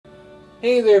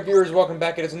Hey there viewers, welcome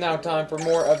back. It is now time for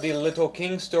more of the Little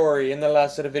King story. In the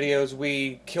last set of videos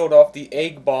we killed off the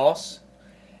egg boss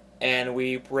and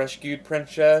we rescued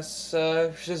Princess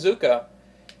Shizuka,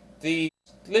 the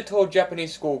little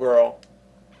Japanese schoolgirl.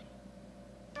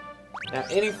 Now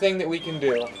anything that we can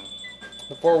do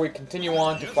before we continue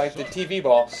on to fight the TV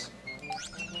boss.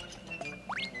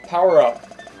 Power up.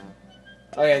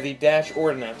 Oh yeah, the dash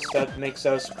ordinance that makes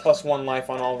us +1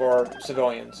 life on all of our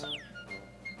civilians.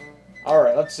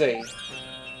 Alright, let's see.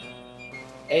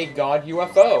 A god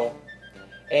UFO.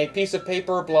 A piece of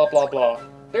paper, blah blah blah.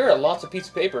 There are lots of pieces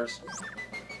of papers.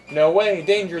 No way,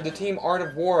 danger, the team Art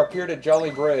of War appeared at Jolly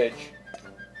Bridge.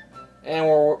 And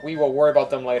we will worry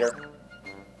about them later.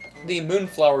 The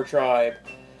Moonflower Tribe.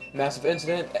 Massive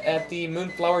incident at the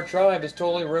Moonflower Tribe is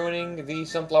totally ruining the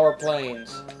Sunflower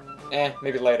Plains.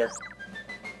 Maybe later.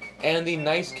 And the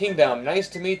Nice Kingdom. Nice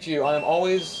to meet you. I am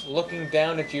always looking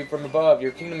down at you from above. Your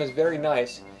kingdom is very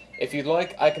nice. If you'd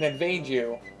like, I can invade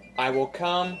you. I will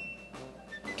come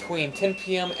between 10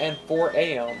 p.m. and 4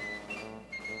 a.m.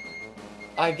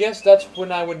 I guess that's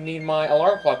when I would need my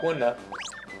alarm clock, wouldn't it?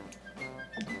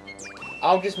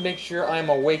 I'll just make sure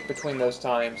I'm awake between those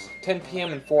times. 10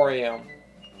 p.m. and 4 a.m.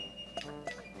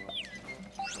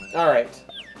 Alright.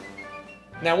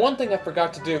 Now, one thing I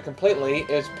forgot to do completely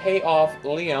is pay off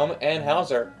Liam and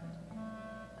Hauser.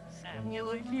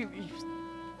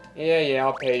 Yeah,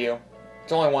 I'll pay you.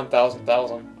 It's only 1,000.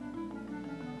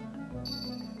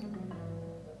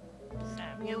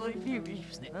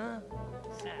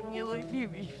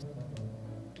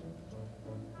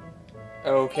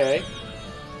 Okay.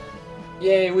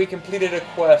 Yay, we completed a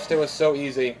quest. It was so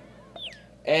easy.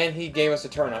 And he gave us a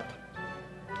turnip.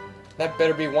 That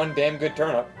better be one damn good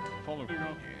turnip.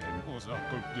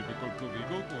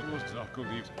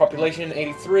 Population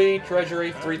 83,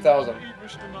 treasury 3,000.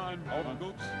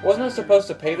 Wasn't I supposed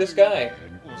to pay this guy?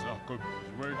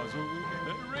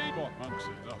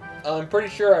 I'm pretty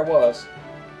sure I was.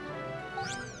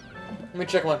 Let me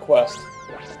check my quest.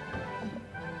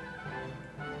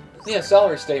 Yeah,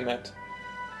 salary statement.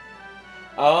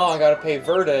 Oh, I gotta pay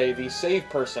Verde, the save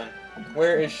person.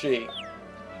 Where is she?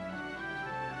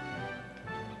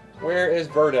 Where is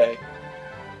Verde?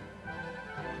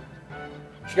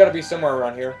 She's gotta be somewhere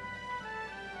around here.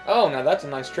 Oh, now that's a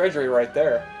nice treasury right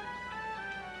there.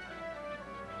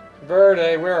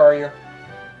 Verde, where are you?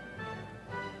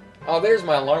 Oh, there's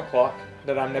my alarm clock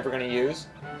that I'm never gonna use.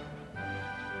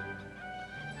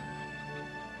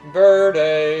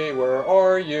 Verde, where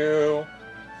are you?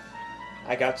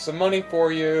 I got some money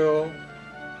for you.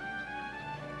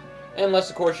 Unless,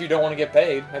 of course, you don't want to get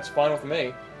paid. That's fine with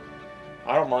me.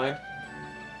 I don't mind.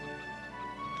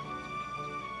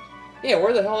 Yeah,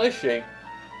 where the hell is she?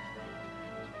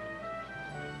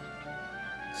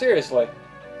 Seriously.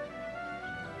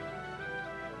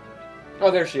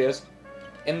 Oh, there she is.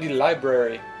 In the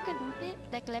library.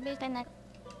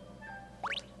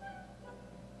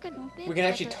 We can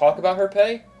actually talk about her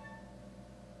pay?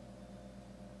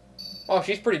 Oh,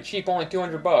 she's pretty cheap, only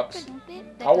 200 bucks.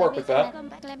 I'll work with that.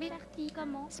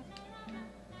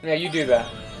 Yeah, you do that.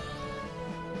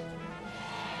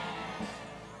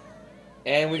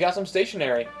 And we got some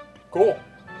stationery. Cool.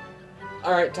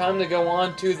 Alright, time to go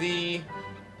on to the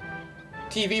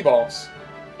TV boss.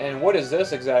 And what is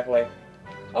this exactly?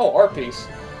 Oh, art piece.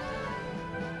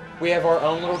 We have our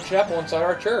own little chapel inside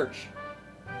our church.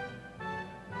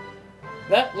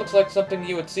 That looks like something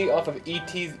you would see off of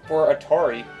E.T. for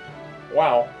Atari.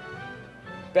 Wow.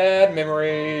 Bad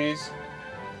memories.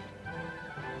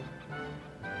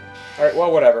 Alright,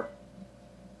 well, whatever.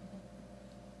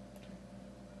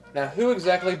 Now, who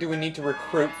exactly do we need to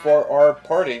recruit for our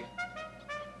party?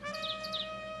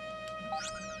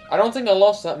 I don't think I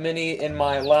lost that many in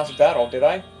my last battle, did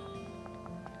I?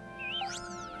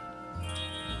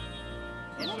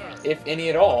 If any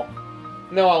at all.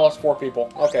 No, I lost 4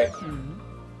 people. Okay.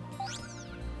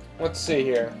 Let's see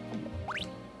here.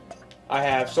 I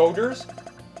have soldiers.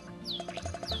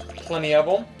 Plenty of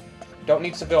them. Don't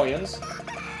need civilians.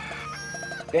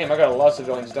 Damn, I got a lot of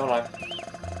civilians, don't I?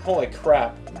 Holy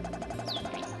crap.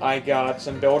 I got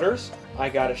some builders. I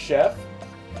got a chef.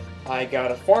 I got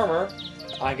a farmer.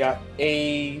 I got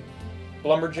a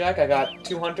lumberjack. I got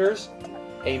 2 hunters.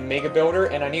 A mega builder.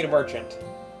 And I need a merchant.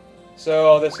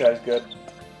 So, this guy's good.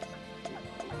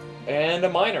 And a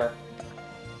miner.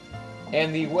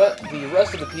 And the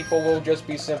rest of the people will just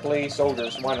be simply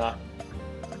soldiers. Why not?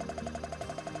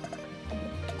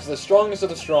 It's the strongest of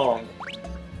the strong.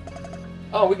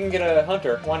 Oh, we can get a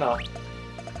hunter. Why not?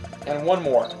 And one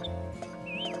more.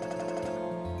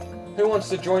 Who wants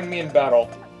to join me in battle?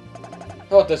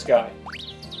 How about this guy?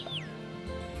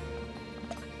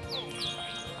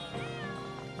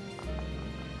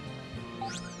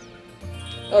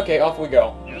 Okay, off we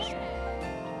go.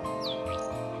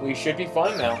 We should be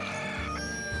fine now.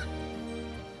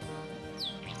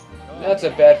 That's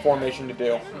a bad formation to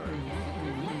do.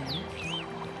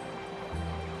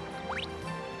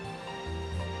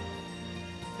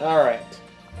 Alright.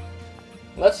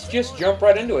 Let's just jump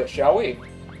right into it, shall we?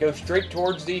 Go straight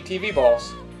towards the TV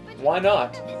balls. Why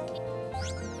not?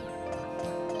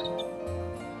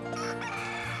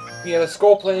 Yeah, the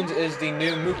Skull Plains is the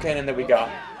new move cannon that we got.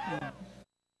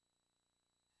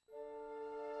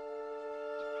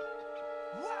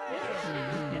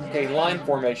 Okay, line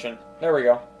formation. There we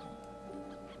go.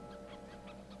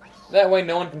 That way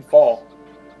no one can fall.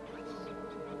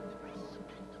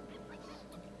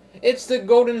 It's the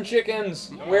golden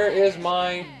chickens! Where is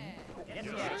my...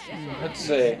 Let's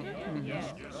see.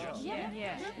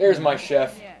 There's my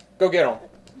chef. Go get them.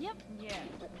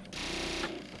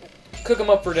 Cook them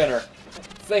up for dinner.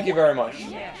 Thank you very much.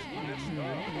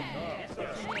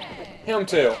 Him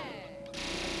too.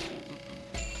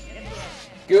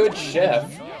 Good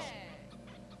chef.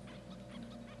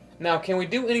 Now, can we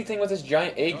do anything with this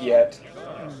giant egg yet?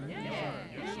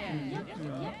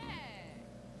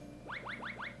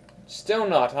 Still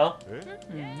not, huh?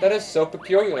 That is so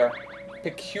peculiar.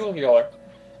 Peculiar.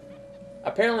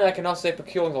 Apparently I cannot say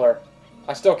peculiar.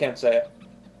 I still can't say it.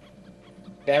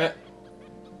 Damn it.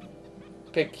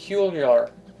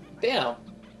 Peculiar. Damn.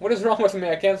 What is wrong with me?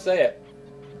 I can't say it.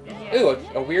 Ooh,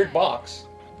 a weird box.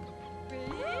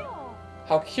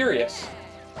 How curious.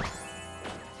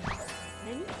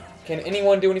 Can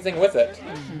anyone do anything with it?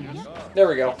 There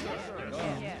we go.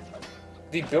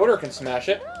 The builder can smash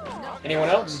it. Anyone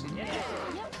else?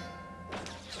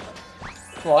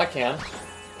 Well, I can.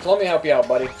 So let me help you out,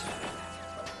 buddy.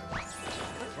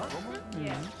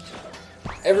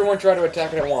 Everyone try to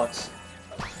attack it at once.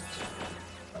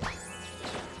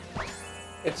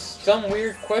 It's some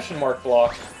weird question mark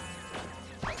block.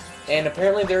 And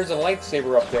apparently there's a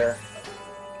lightsaber up there.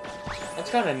 That's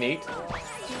kind of neat.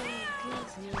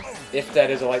 If that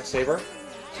is a lightsaber.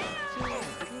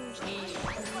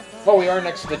 Well, we are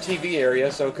next to the TV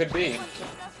area, so it could be.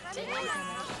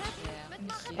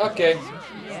 Okay.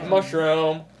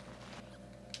 Mushroom.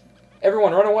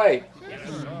 Everyone, run away.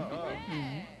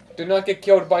 Do not get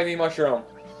killed by the mushroom.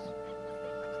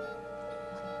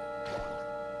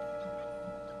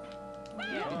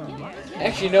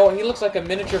 Actually, you know what? He looks like a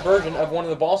miniature version of one of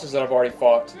the bosses that I've already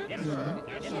fought.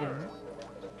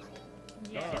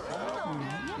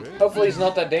 Hopefully he's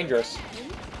not that dangerous.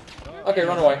 Okay,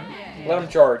 run away. Let him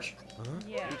charge.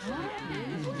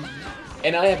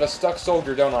 And I have a stuck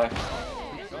soldier, don't I?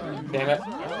 Damn it.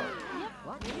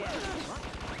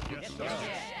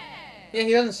 Yeah,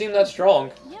 he doesn't seem that strong.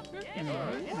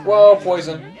 Whoa,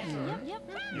 poison.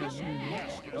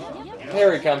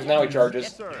 There he comes, now he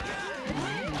charges.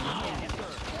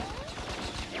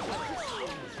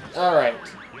 Alright.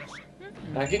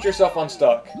 Now get yourself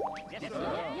unstuck.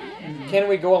 Can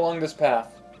we go along this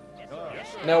path?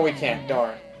 No, we can't,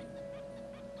 darn.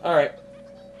 Alright.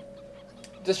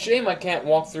 It's a shame I can't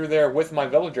walk through there with my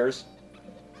villagers.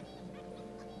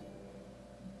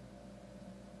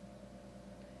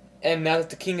 And now that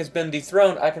the king has been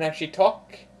dethroned, I can actually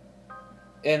talk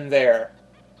in there.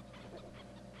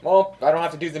 Well, I don't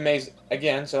have to do the maze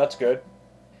again, so that's good.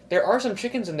 There are some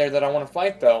chickens in there that I want to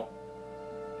fight, though.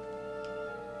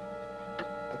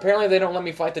 Apparently they don't let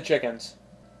me fight the chickens.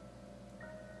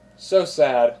 So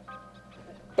sad.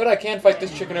 But I can fight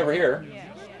this chicken over here.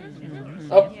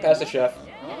 Oh, past the chef.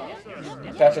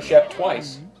 Past the chef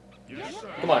twice.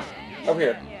 Come on, over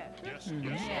here.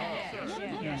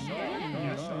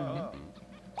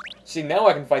 See, now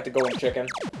I can fight the golden chicken.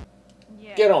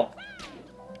 Get him.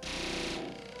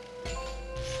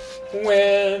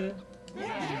 Win.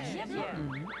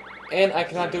 And I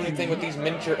cannot do anything with these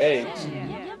miniature eggs.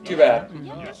 Too bad.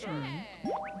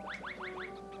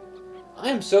 I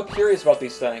am so curious about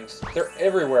these things. They're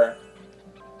everywhere.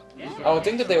 I would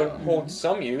think that they would hold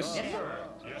some use.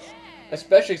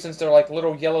 Especially since they're like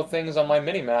little yellow things on my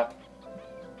mini-map.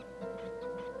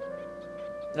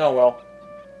 Oh well.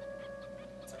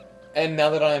 And now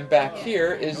that I am back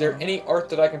here, is there any art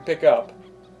that I can pick up?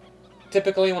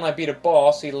 Typically when I beat a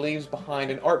boss, he leaves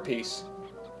behind an art piece.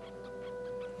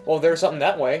 Well, there's something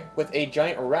that way, with a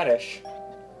giant radish.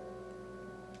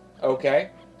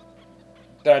 Okay.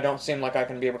 That I don't seem like I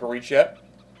can be able to reach yet.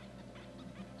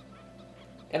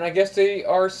 And I guess they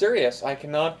are serious. I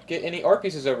cannot get any art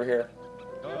pieces over here.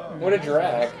 What a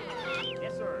drag.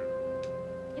 Yes, sir.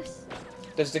 Yes.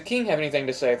 Does the king have anything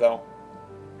to say, though?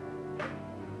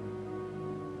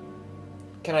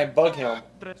 Can I bug him?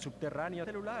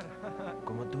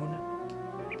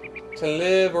 To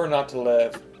live or not to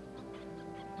live?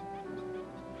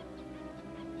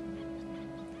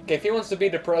 Okay, if he wants to be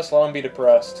depressed, let him be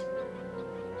depressed.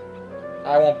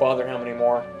 I won't bother him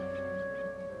anymore.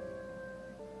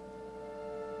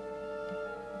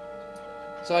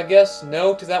 So I guess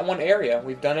no to that one area.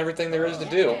 We've done everything there is to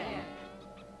do.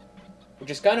 Which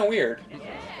is kind of weird.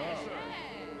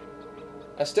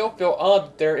 I still feel odd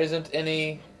that there isn't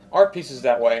any art pieces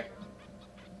that way.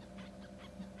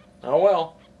 Oh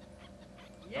well.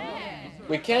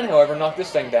 We can, however, knock this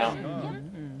thing down.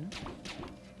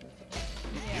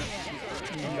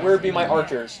 Where would be my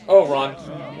archers? Oh, run.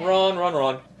 Run, run,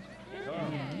 run.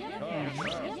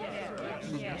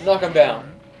 Knock him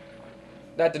down.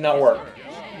 That did not work.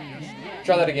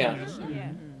 Try that again.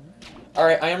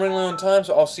 Alright, I am running low on time,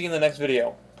 so I'll see you in the next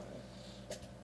video.